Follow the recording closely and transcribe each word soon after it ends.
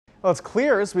Well, it's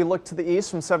clear as we look to the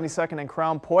east from 72nd and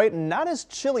Crown Point. Not as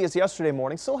chilly as yesterday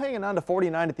morning. Still hanging on to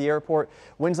 49 at the airport.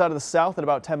 Winds out of the south at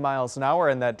about 10 miles an hour,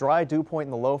 and that dry dew point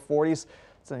in the low 40s.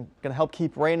 It's going to help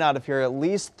keep rain out of here at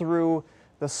least through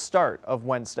the start of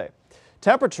Wednesday.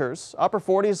 Temperatures, upper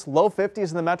 40s, low 50s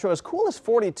in the metro, as cool as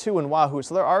 42 in Wahoo.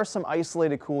 So there are some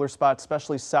isolated cooler spots,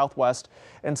 especially southwest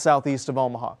and southeast of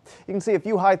Omaha. You can see a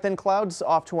few high thin clouds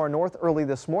off to our north early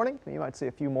this morning. You might see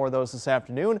a few more of those this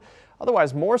afternoon.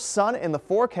 Otherwise, more sun in the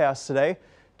forecast today.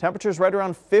 Temperatures right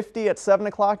around 50 at 7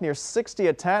 o'clock, near 60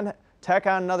 at 10. Tack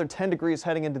on another 10 degrees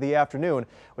heading into the afternoon,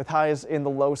 with highs in the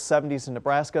low 70s in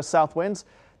Nebraska. South winds,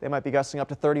 they might be gusting up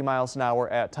to 30 miles an hour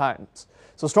at times.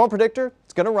 So storm predictor,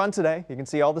 it's going to run today. You can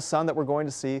see all the sun that we're going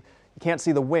to see. You can't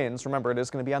see the winds. Remember, it is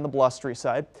going to be on the blustery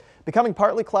side. Becoming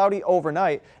partly cloudy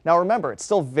overnight. Now remember, it's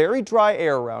still very dry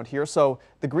air around here, so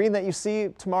the green that you see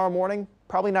tomorrow morning,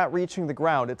 probably not reaching the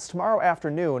ground. It's tomorrow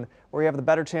afternoon where you have the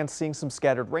better chance of seeing some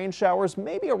scattered rain showers,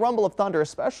 maybe a rumble of thunder,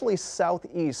 especially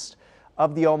southeast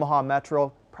of the Omaha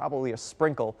metro, probably a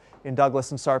sprinkle in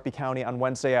Douglas and Sarpy County on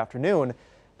Wednesday afternoon.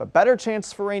 But better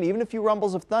chance for rain, even a few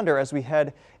rumbles of thunder as we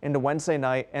head into Wednesday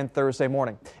night and Thursday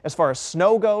morning. As far as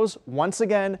snow goes, once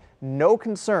again, no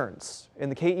concerns in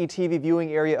the KETV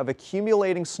viewing area of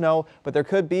accumulating snow, but there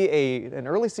could be an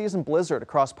early season blizzard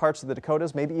across parts of the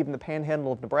Dakotas, maybe even the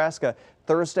panhandle of Nebraska,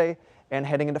 Thursday and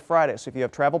heading into Friday. So if you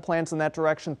have travel plans in that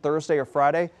direction Thursday or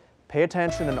Friday, pay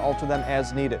attention and alter them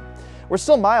as needed. We're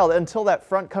still mild until that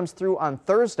front comes through on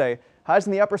Thursday. Highs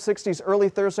in the upper 60s early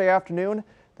Thursday afternoon.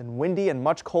 Then windy and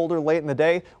much colder late in the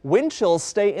day. Wind chills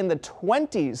stay in the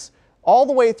 20s all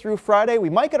the way through Friday. We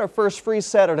might get our first freeze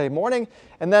Saturday morning,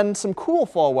 and then some cool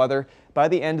fall weather by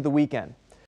the end of the weekend.